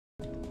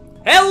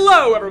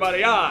Hello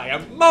everybody, I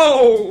am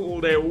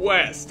Moldy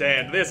West,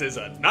 and this is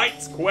a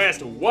Knight's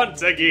Quest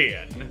once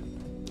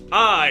again.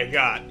 I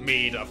got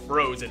me the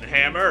frozen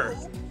hammer,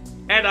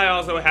 and I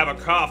also have a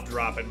cough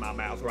drop in my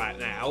mouth right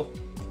now.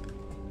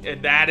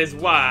 And that is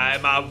why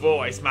my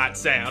voice might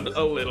sound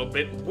a little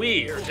bit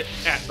weird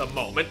at the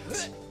moment.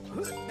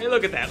 Hey,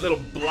 look at that little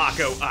block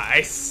of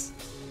ice.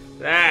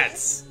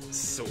 That's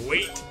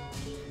sweet.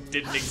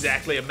 Didn't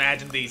exactly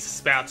imagine these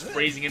spouts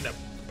freezing into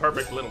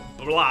perfect little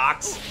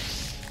blocks.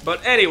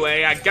 But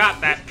anyway, I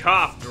got that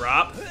cough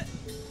drop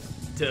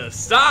to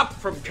stop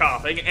from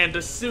coughing and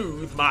to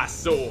soothe my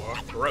sore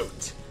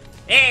throat.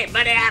 Hey,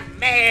 buddy, I'm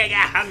mega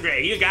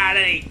hungry. You got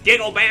any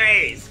Giggle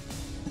berries?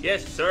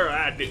 Yes, sir,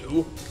 I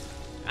do.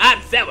 I'm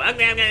so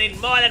hungry, I'm gonna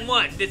need more than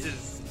one. This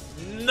is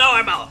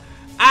normal.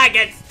 I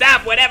can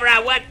stop whenever I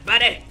want,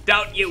 buddy.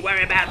 Don't you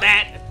worry about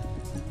that.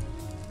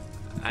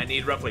 I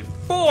need roughly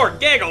 4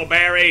 Giggle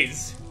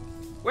berries.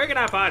 Where can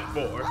I find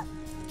 4?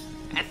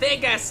 I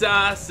think I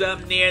saw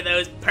some near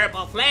those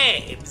purple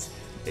flames.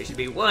 There should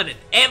be one in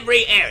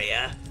every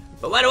area.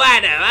 But what do I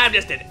know? I'm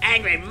just an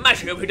angry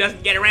mushroom who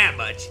doesn't get around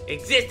much.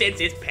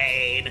 Existence is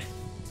pain.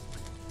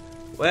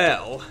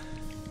 Well,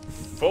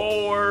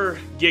 4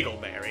 Giggle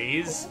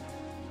berries.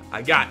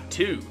 I got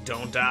 2,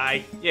 don't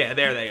I? Yeah,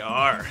 there they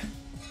are.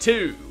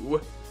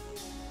 2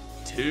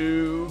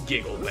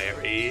 Giggle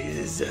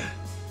berries.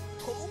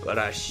 But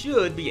I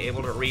should be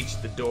able to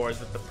reach the doors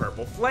with the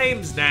purple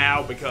flames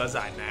now, because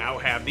I now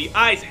have the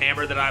ice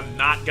hammer that I'm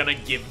not gonna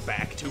give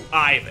back to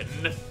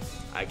Ivan.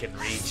 I can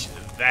reach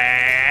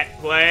that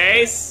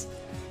place,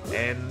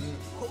 and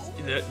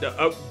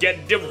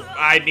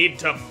I need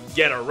to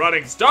get a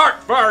running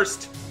start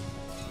first.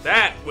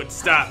 That would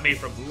stop me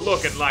from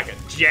looking like a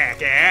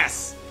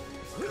jackass.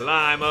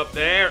 Climb up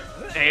there,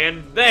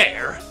 and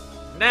there.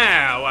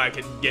 Now I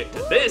can get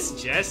to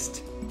this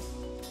chest,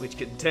 which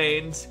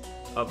contains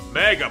a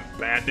mega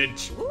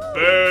bandage.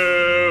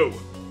 Boo!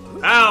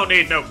 I don't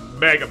need no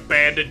mega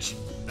bandage.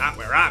 Not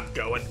where I'm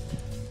going.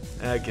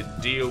 I can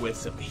deal with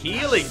some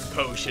healing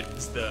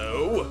potions,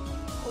 though.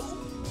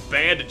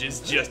 Bandages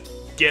just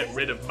get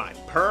rid of my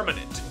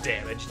permanent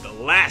damage, the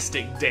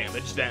lasting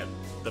damage, that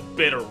the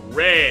bitter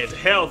red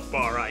health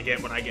bar I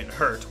get when I get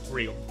hurt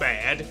real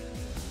bad.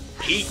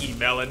 Peaky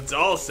melons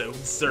also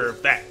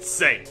serve that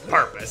same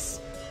purpose.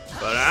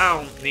 But I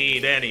don't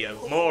need any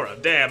more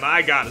of them.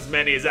 I got as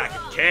many as I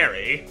can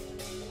carry.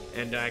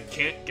 And I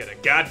can't get a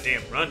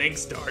goddamn running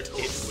start, it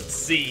would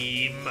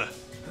seem.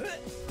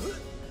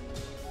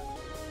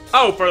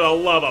 Oh, for the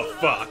love of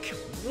fuck.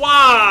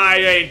 Why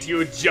ain't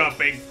you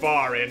jumping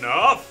far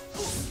enough?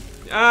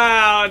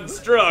 I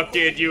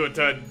instructed you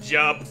to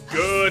jump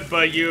good,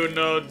 but you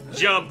no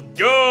jump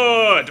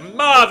good.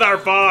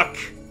 Motherfuck!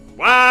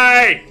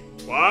 Why?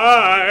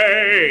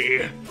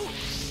 Why?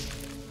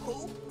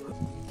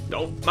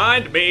 Don't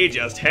mind me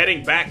just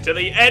heading back to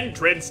the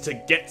entrance to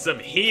get some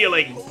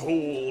healing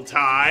pool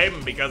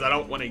time, because I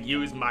don't want to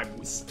use my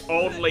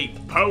only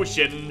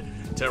potion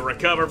to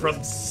recover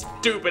from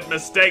stupid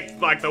mistakes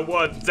like the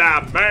ones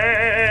I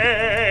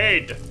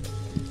made.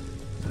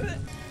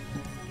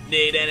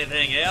 Need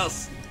anything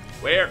else?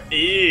 Where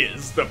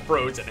is the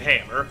frozen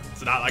hammer?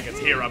 It's not like it's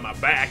here on my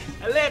back.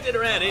 I left it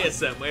around here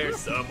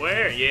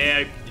somewhere.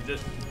 Yeah,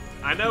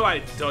 I know I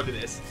told you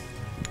this.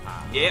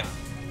 Yep.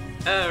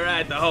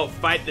 Alright, the whole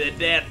fight to the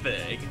death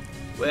thing.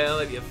 Well,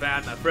 have you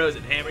found my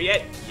frozen hammer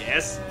yet?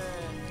 Yes.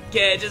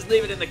 Okay, just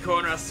leave it in the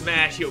corner. I'll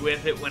smash you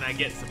with it when I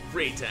get some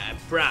free time.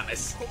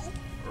 Promise.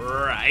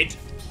 Right.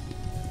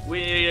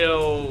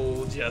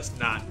 We'll just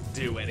not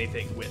do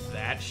anything with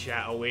that,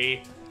 shall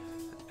we?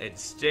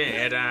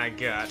 Instead, I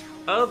got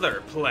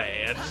other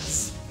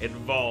plans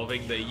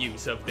involving the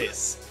use of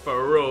this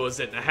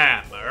frozen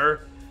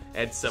hammer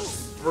and some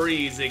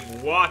freezing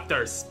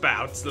water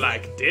spouts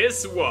like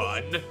this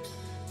one.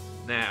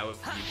 Now, if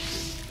you...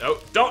 No,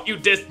 don't you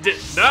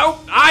No!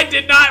 I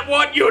did not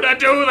want you to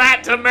do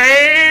that to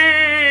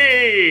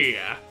me!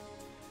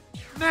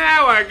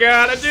 Now I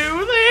gotta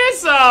do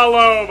this all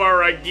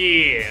over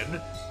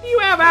again. You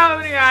have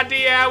any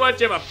idea how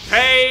much of a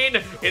pain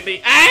in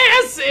the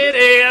ass it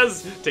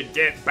is to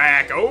get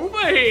back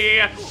over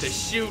here to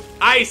shoot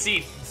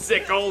icy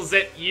sickles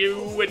at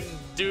you and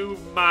do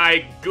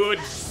my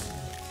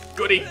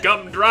goody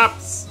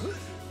gumdrops?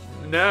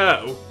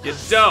 No, you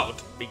don't,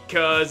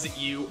 because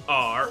you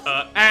are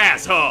an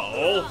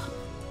asshole.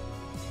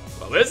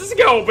 Well, this is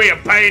gonna be a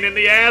pain in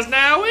the ass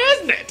now,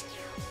 isn't it?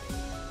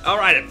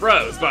 Alright, it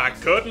froze, but I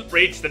couldn't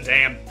reach the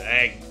damn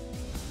thing.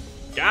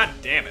 God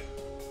damn it.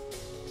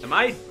 Am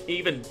I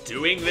even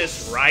doing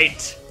this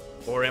right?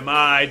 Or am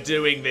I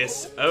doing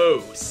this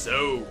oh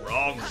so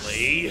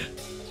wrongly?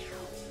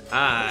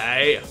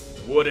 I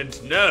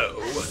wouldn't know.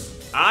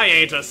 I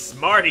ain't a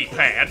smarty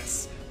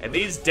pants. And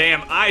these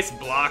damn ice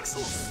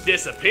blocks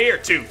disappear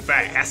too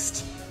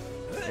fast.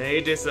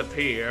 They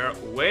disappear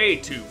way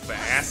too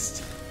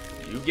fast.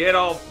 You get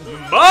all...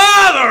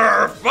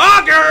 Motherfucker!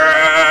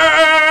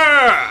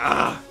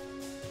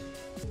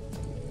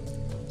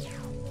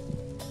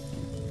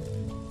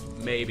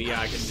 Maybe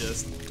I can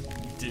just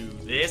do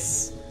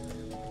this.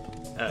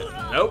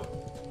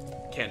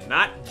 Nope.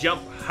 Cannot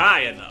jump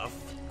high enough.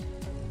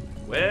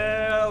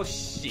 Well,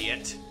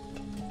 shit.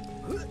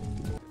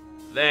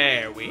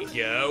 There we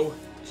go.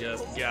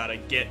 Just gotta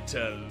get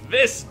to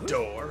this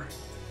door.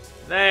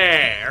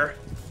 There.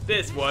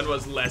 This one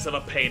was less of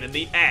a pain in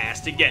the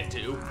ass to get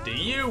to. Do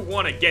you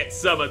want to get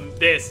some of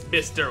this,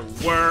 Mr.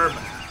 Worm?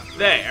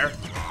 There.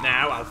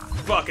 Now I'll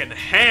fucking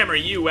hammer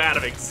you out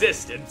of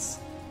existence.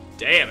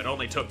 Damn, it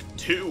only took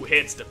 2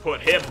 hits to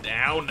put him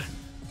down.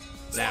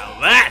 Now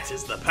that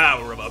is the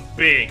power of a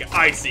big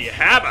icy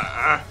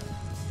hammer.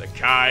 The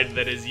kind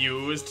that is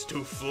used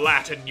to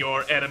flatten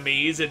your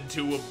enemies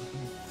into a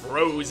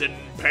frozen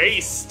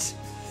paste.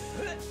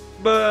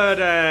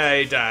 But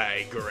I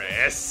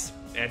digress.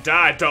 And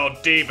I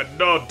don't even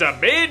know the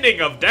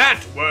meaning of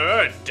that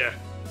word.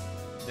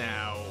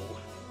 Now,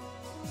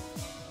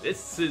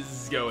 this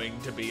is going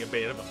to be a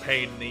bit of a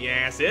pain in the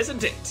ass,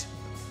 isn't it?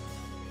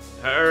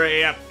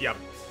 Hurry up, you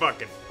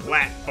fucking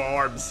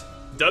platforms.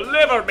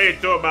 Deliver me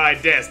to my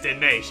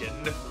destination.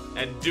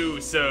 And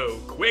do so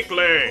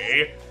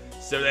quickly,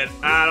 so that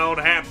I don't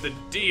have to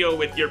deal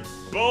with your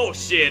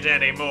bullshit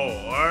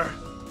anymore.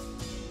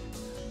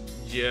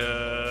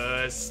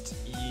 Just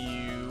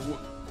you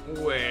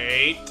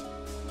wait.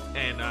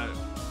 And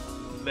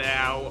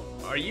now,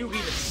 are you even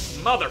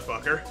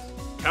motherfucker?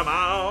 Come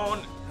on,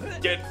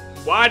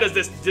 why does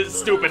this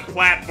stupid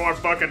platform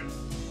fucking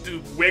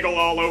wiggle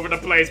all over the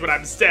place when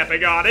I'm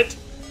stepping on it?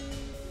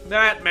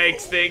 That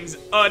makes things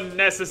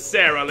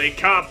unnecessarily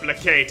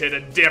complicated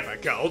and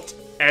difficult,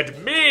 and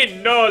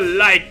me no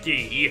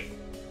likey.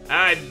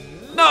 I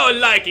no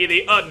likey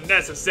the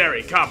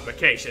unnecessary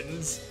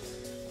complications.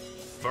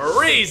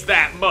 Freeze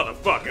that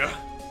motherfucker,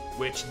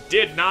 which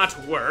did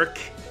not work.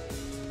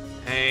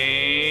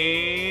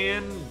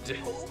 And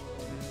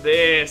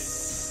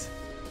this,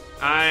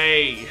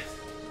 I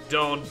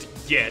don't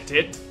get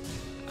it.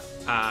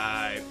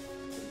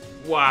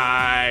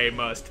 Why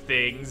must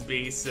things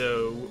be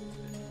so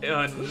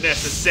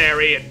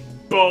unnecessary and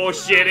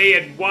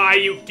bullshitty, and why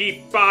you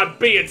keep on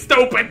being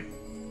stupid?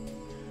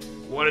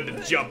 Wanted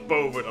to jump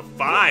over the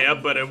fire,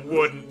 but it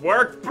wouldn't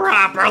work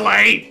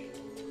properly.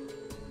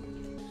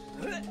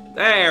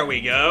 There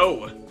we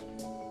go.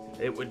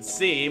 It would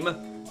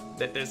seem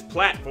that this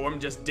platform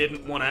just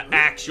didn't want to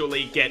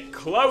actually get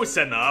close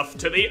enough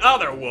to the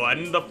other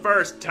one the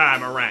first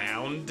time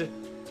around.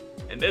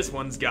 And this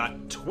one's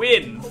got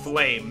twin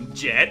flame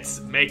jets,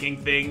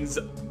 making things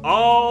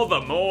all the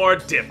more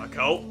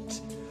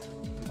difficult.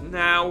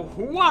 Now,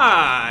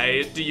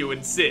 why do you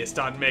insist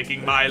on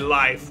making my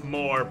life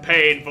more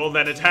painful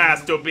than it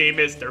has to be,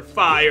 Mr.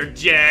 Fire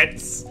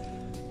Jets?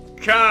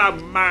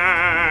 Come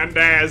on,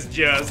 that's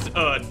just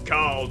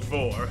uncalled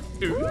for.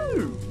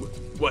 Ooh,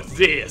 what's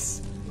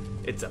this?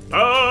 It's a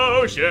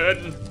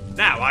potion!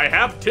 Now I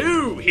have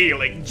 2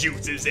 healing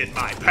juices in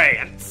my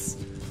pants!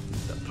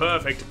 The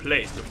perfect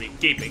place to be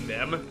keeping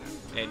them,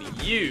 and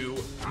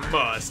you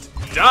must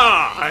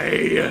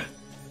die!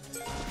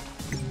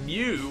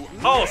 You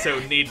also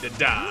need to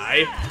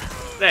die.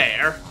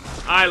 There,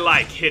 I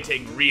like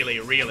hitting really,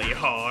 really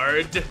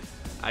hard.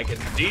 I can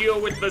deal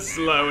with the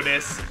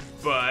slowness,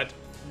 but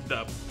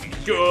the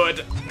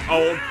good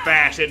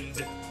old-fashioned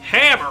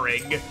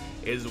hammering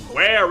is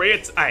where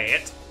it's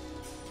at.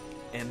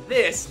 And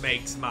this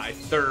makes my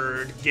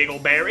 3rd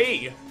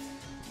Giggleberry.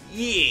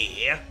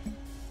 Yeah.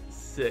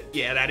 So,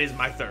 yeah, that is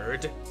my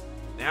 3rd.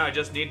 Now I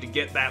just need to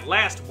get that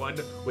last one,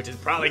 which is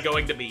probably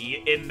going to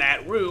be in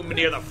that room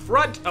near the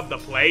front of the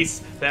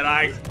place that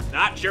I'm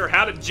not sure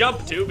how to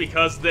jump to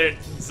because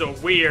it's a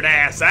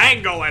weird-ass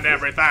angle and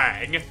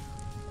everything.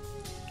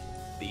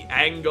 The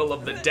angle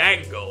of the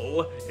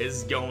dangle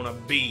is gonna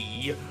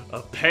be a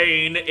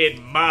pain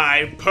in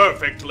my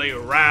perfectly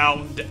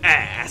round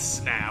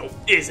ass now,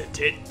 isn't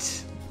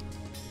it?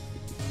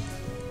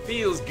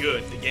 Feels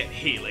good to get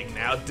healing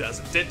now,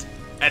 doesn't it?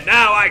 And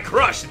now I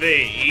crush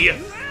thee!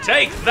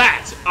 Take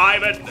that,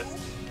 Ivan!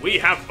 We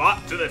have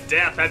fought to the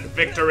death and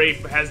victory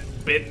has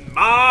been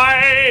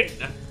mine!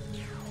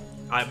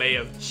 I may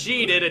have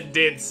cheated and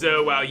did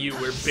so while you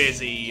were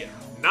busy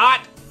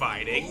not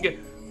fighting,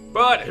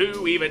 but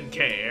who even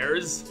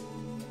cares?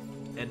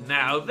 And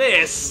now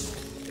this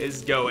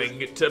is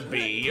going to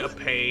be a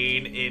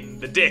pain in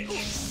the dick.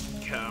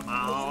 Come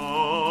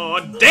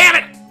on,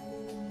 damn it!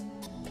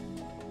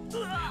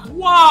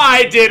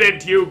 Why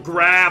didn't you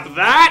grab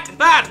that?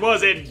 That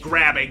was in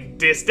grabbing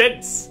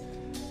distance.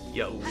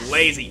 You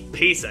lazy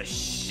piece of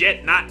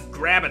shit, not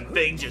grabbing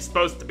things you're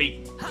supposed to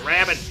be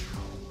grabbing.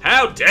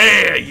 How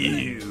dare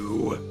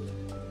you?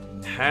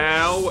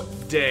 How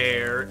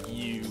dare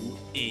you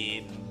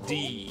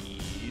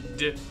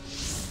indeed?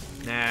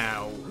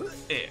 Now,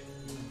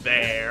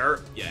 there,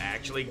 you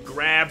actually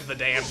grabbed the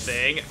damn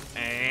thing,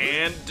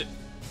 and...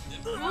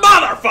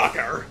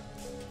 Motherfucker!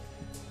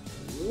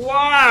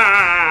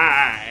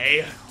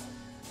 Why?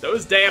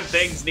 Those damn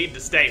things need to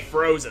stay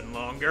frozen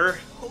longer.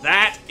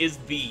 That is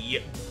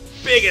the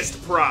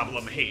biggest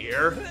problem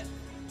here.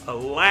 A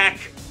lack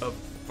of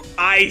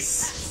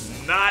ice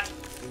not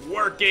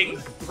working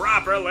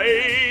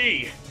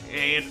properly.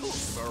 And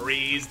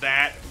freeze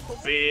that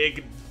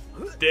big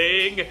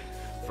ding.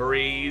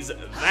 Freeze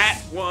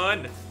that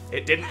one.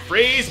 It didn't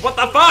freeze. What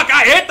the fuck?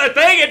 I hit the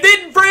thing. It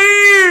didn't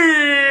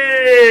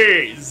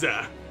freeze.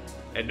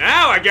 And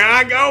now I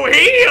gotta go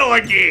heal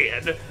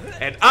again.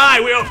 And I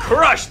will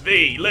crush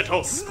thee,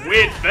 little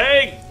squid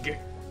thing.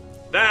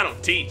 That'll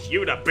teach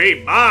you to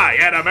be my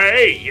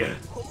enemy.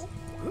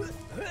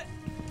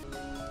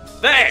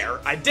 There,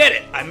 I did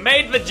it. I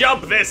made the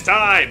jump this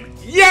time.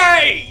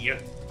 Yay!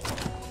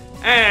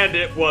 And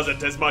it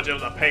wasn't as much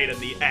of a pain in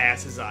the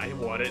ass as I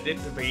wanted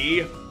it to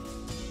be.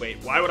 Wait,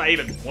 why would I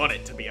even want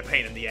it to be a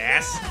pain in the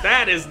ass?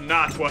 That is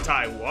not what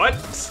I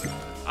want.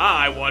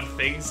 I want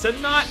things to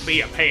not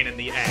be a pain in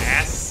the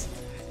ass.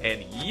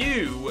 And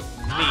you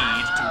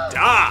need to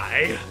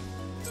die.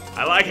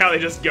 I like how they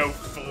just go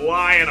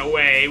flying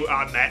away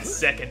on that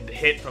second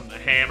hit from the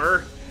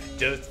hammer.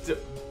 Just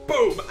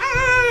boom!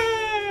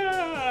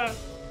 Ah!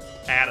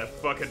 Add a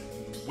fucking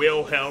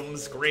Wilhelm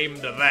scream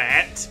to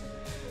that.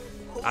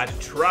 I'd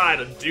try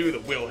to do the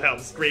Wilhelm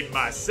scream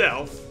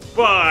myself,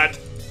 but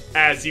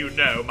as you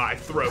know, my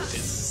throat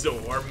is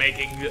sore,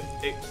 making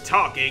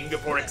talking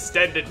for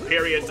extended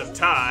periods of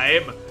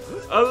time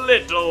a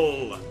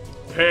little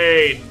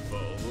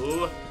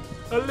painful.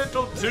 A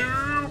little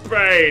too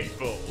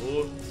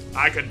painful.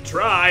 I could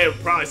try, it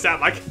would probably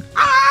sound like,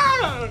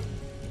 ah!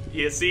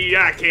 You see,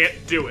 I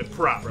can't do it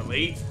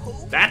properly.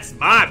 That's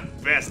my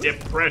best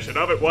impression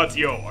of it. What's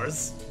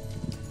yours?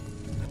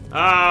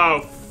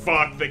 Oh,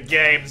 fuck, the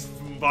game's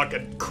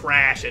fucking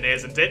crashing,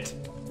 isn't it?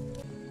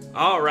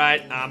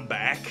 Alright, I'm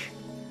back.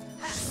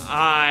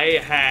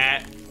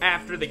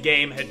 After the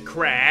game had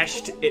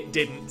crashed, it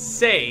didn't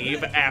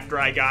save after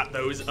I got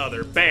those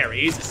other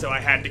berries, so I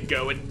had to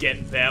go and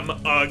get them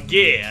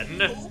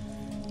again.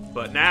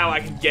 But now I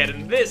can get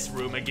in this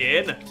room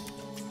again.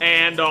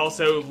 And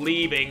also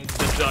leaving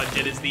the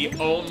dungeon is the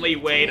only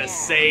way to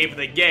save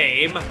the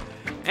game.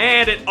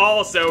 And it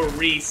also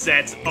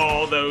resets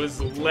all those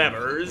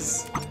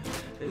levers.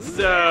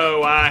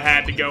 So I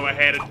had to go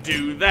ahead and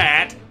do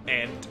that.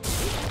 And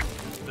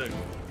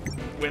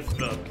with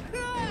the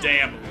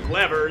damn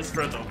levers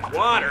for the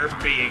water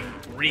being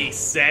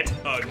reset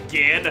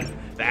again,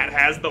 that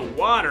has the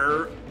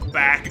water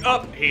back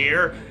up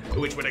here,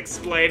 which would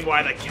explain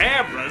why the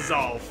camera's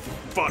all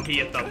fucky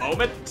at the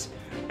moment.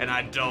 And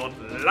I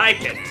don't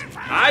like it.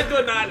 I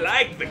do not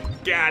like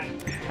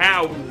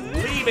how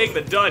leaving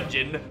the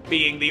dungeon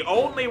being the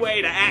only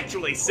way to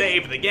actually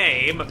save the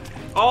game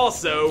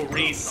also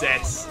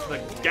resets the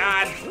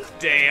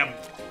goddamn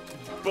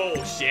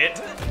bullshit.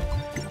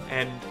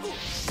 And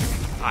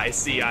I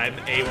see I'm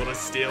able to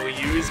still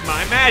use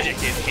my magic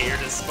in here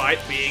despite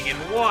being in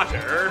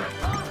water.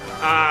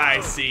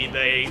 I see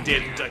they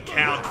didn't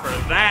account for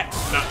that,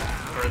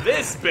 for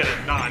this bit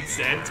of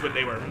nonsense when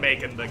they were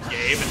making the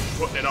game and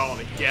putting it all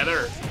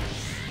together.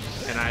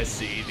 And I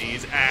see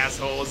these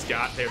assholes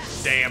got their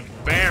damn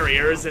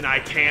barriers and I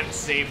can't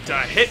seem to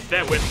hit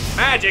them with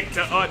magic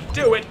to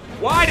undo it.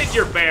 Why did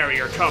your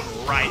barrier come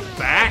right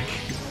back?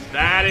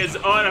 That is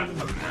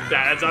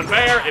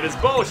unfair. It is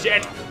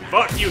bullshit.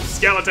 Fuck you,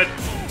 skeleton.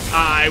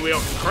 I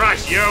will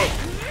crush you.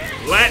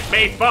 Let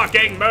me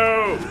fucking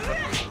move.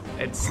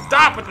 And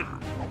stop with the...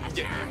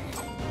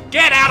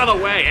 Get out of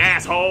the way,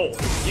 asshole.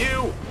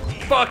 You,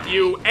 fuck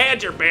you,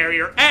 and your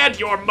barrier, and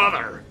your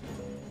mother.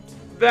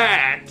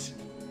 That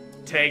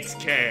takes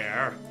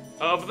care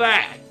of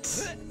that.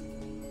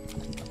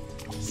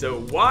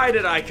 So why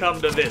did I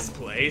come to this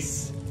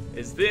place?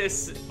 Is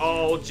this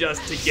all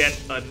just to get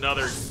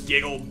another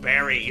Giggle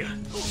berry?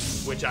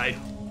 Which I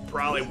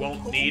probably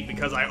won't need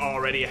because I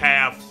already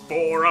have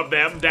 4 of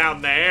them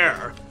down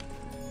there.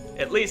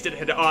 At least it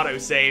had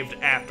auto-saved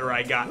after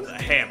I got the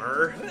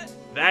hammer.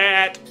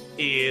 That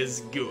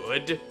is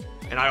good.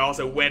 And I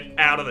also went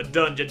out of the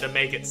dungeon to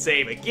make it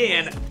save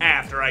again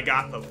after I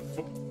got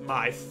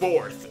my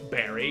 4th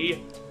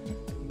berry.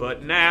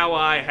 But now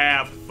I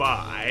have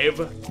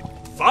 5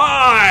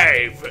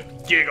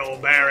 Giggle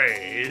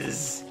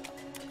berries.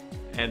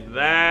 And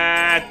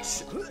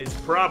that is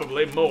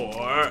probably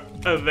more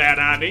than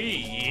I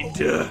need.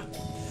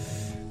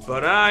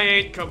 But I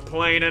ain't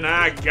complaining.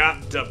 I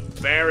got the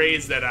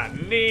berries that I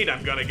need.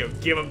 I'm gonna go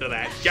give them to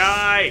that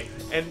guy.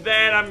 And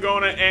then I'm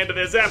gonna end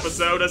this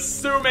episode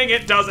assuming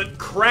it doesn't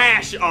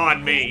crash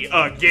on me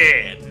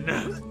again.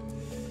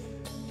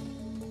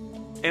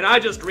 And I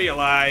just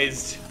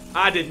realized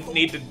I didn't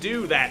need to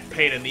do that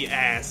pain in the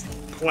ass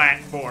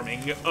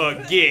platforming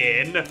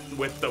again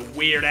with the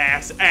weird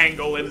ass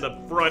angle in the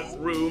front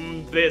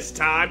room this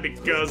time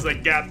because I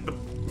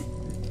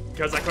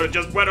could have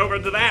just went over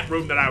to that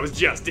room that I was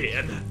just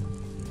in.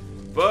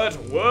 But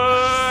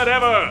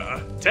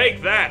whatever.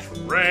 Take that,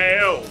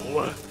 rail.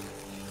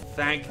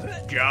 Thank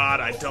God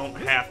I don't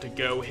have to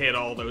go hit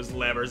all those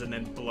levers and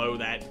then blow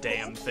that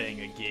damn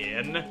thing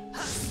again.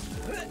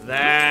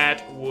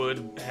 That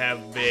would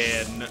have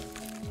been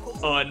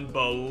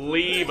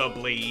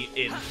unbelievably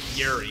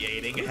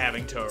infuriating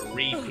having to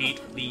repeat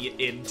the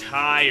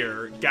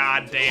entire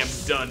goddamn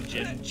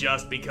dungeon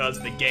just because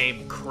the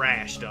game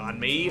crashed on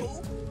me.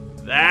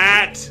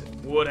 That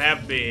would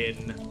have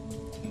been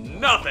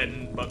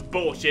nothing but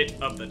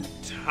bullshit of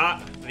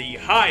the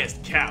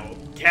highest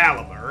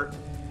caliber.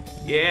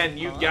 Yeah, and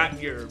you got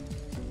your,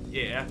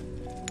 yeah,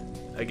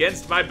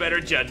 against my better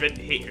judgment.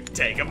 Here,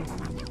 take them.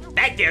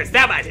 Thank you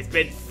so much. It's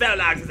been so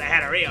long since I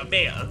had a real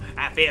meal.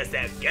 I feel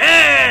so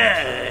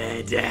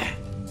good.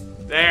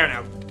 There,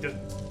 now, just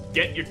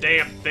get your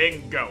damn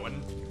thing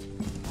going.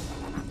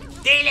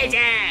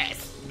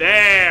 Delicious.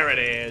 There it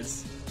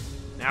is.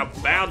 Now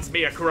bounce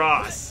me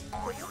across.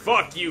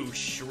 Fuck you,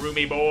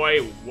 shroomy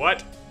boy.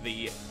 What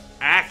the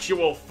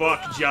actual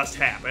fuck just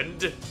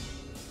happened?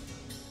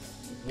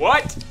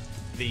 What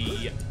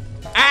the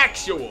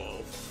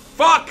actual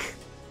fuck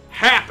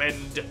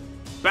happened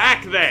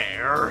back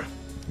there?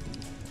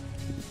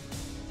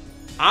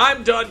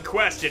 I'm done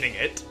questioning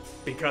it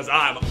because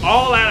I'm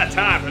all out of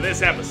time for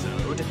this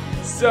episode.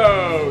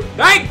 So,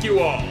 thank you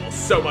all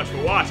so much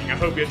for watching. I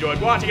hope you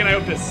enjoyed watching, and I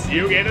hope to see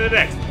you again in the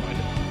next one.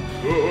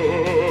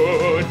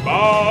 Goodbye!